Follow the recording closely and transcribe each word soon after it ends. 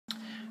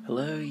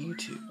Hello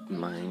YouTube,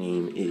 my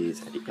name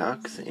is Eddie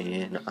Cox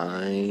and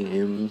I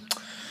am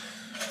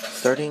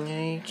starting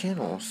a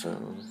channel,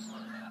 so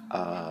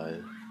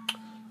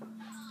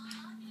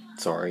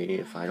sorry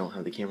if I don't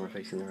have the camera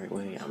facing the right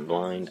way. I'm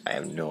blind, I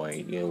have no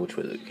idea which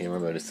way the camera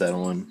mode is set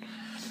on.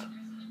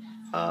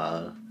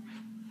 The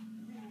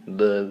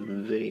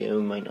video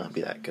might not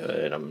be that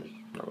good, I'm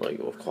not really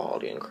good with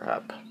quality and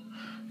crap,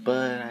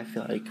 but I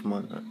feel like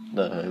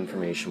the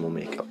information will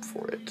make up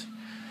for it.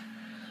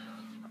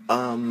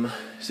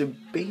 So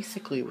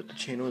basically what the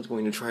channel is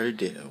going to try to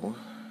do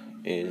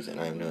is, and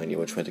I have no idea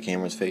which way the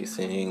camera's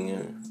facing,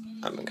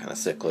 I've been kind of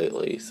sick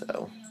lately,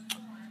 so,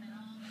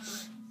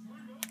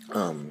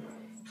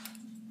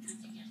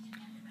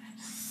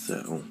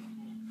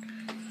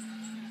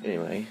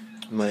 anyway,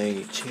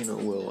 my channel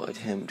will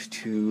attempt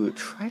to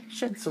try to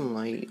shed some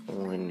light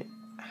on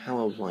how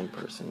a blind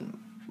person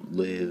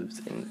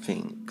lives and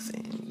thinks,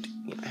 and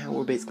how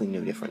we're basically no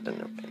different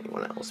than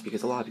anyone else,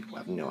 because a lot of people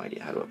have no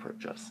idea how to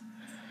approach us.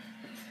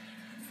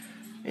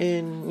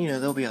 And,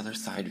 there'll be other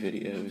side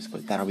videos,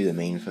 but that'll be the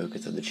main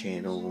focus of the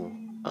channel.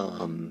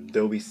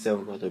 There'll be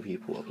several other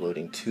people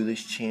uploading to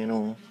this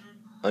channel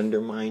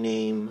under my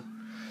name.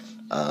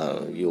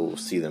 You'll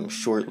see them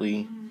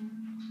shortly.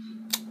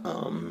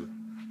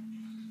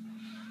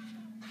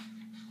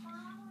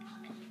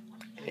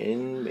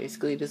 And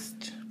basically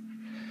just...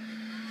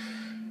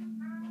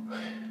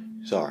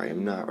 Sorry,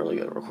 I'm not really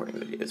good at recording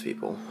videos,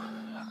 people.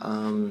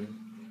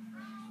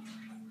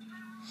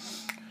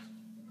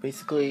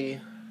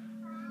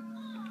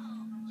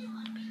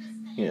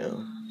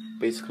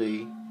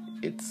 Basically,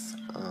 it's,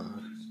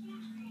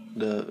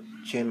 the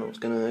channel's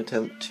gonna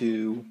attempt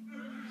to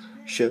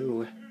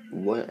show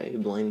what a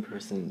blind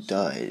person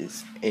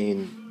does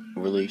in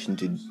relation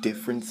to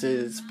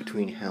differences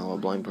between how a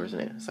blind person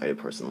and a sighted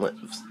person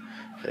lives.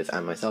 Because I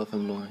myself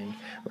am blind,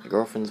 my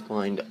girlfriend's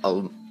blind,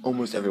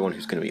 almost everyone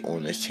who's gonna be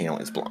on this channel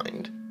is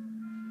blind.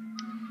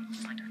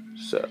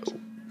 So,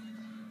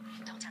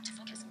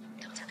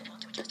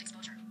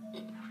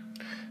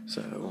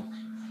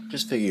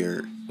 just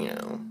figure,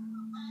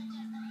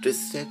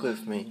 just stick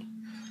with me,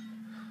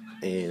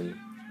 and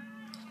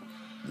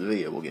the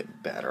video will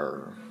get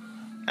better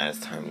as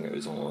time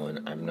goes on.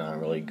 I'm not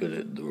really good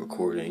at the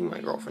recording,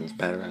 my girlfriend's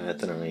better at it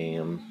than I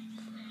am.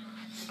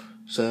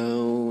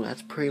 So,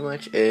 that's pretty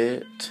much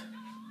it.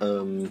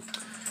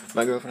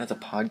 My girlfriend has a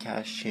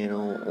podcast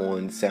channel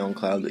on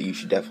SoundCloud that you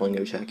should definitely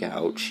go check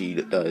out. She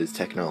does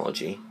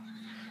technology.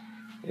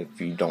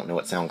 If you don't know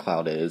what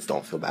SoundCloud is,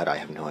 don't feel bad, I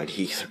have no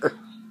idea either.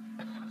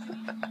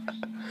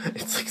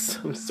 It's like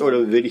some sort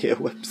of video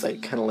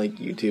website, kind of like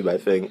YouTube, I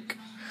think.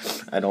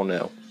 I don't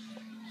know.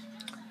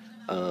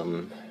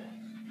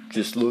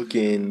 Just look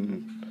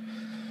in,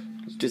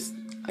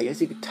 I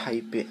guess you could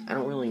type it. I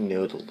don't really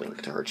know the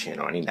link to her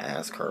channel. I need to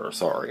ask her.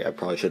 Sorry, I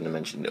probably shouldn't have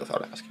mentioned it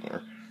without asking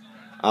her.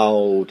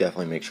 I'll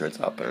definitely make sure it's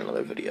up in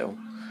another video.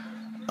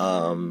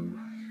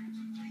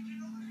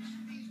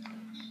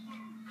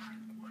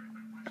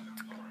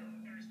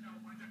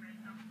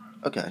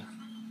 Okay.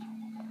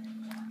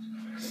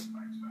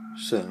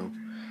 So,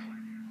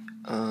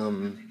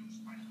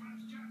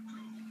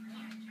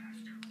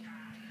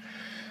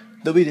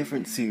 there'll be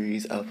different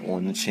series up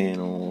on the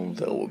channel.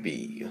 There will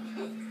be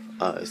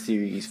a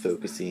series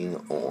focusing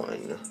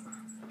on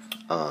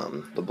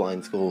the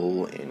blind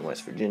school in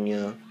West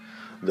Virginia.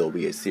 There'll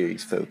be a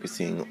series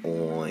focusing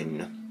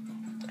on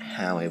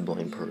how a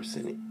blind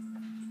person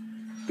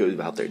goes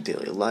about their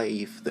daily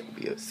life. There'll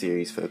be a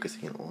series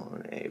focusing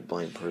on a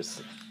blind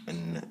person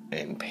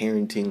and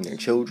parenting their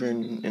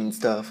children and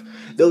stuff.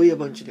 There'll be a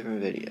bunch of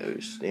different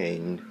videos,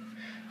 and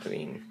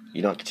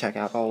you don't have to check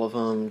out all of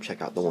them.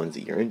 Check out the ones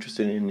that you're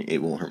interested in. It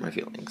won't hurt my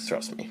feelings,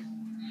 trust me.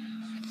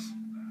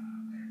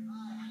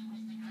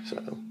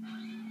 So,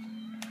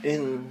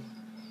 and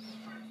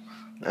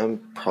I'm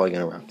probably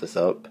gonna wrap this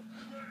up,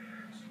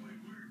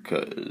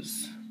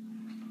 because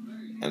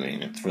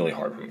it's really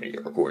hard for me to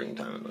get recording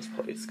time in this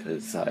place,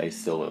 because I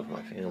still live with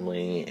my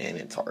family, and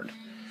it's hard.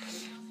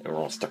 And we're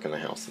all stuck in the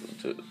house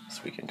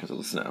this weekend because of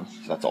the snow,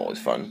 so that's always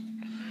fun.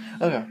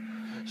 Okay,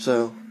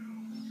 so,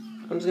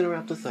 I'm just gonna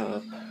wrap this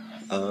up.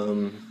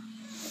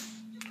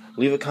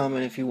 Leave a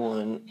comment if you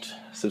want,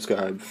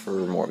 subscribe for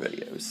more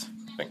videos.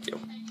 Thank you.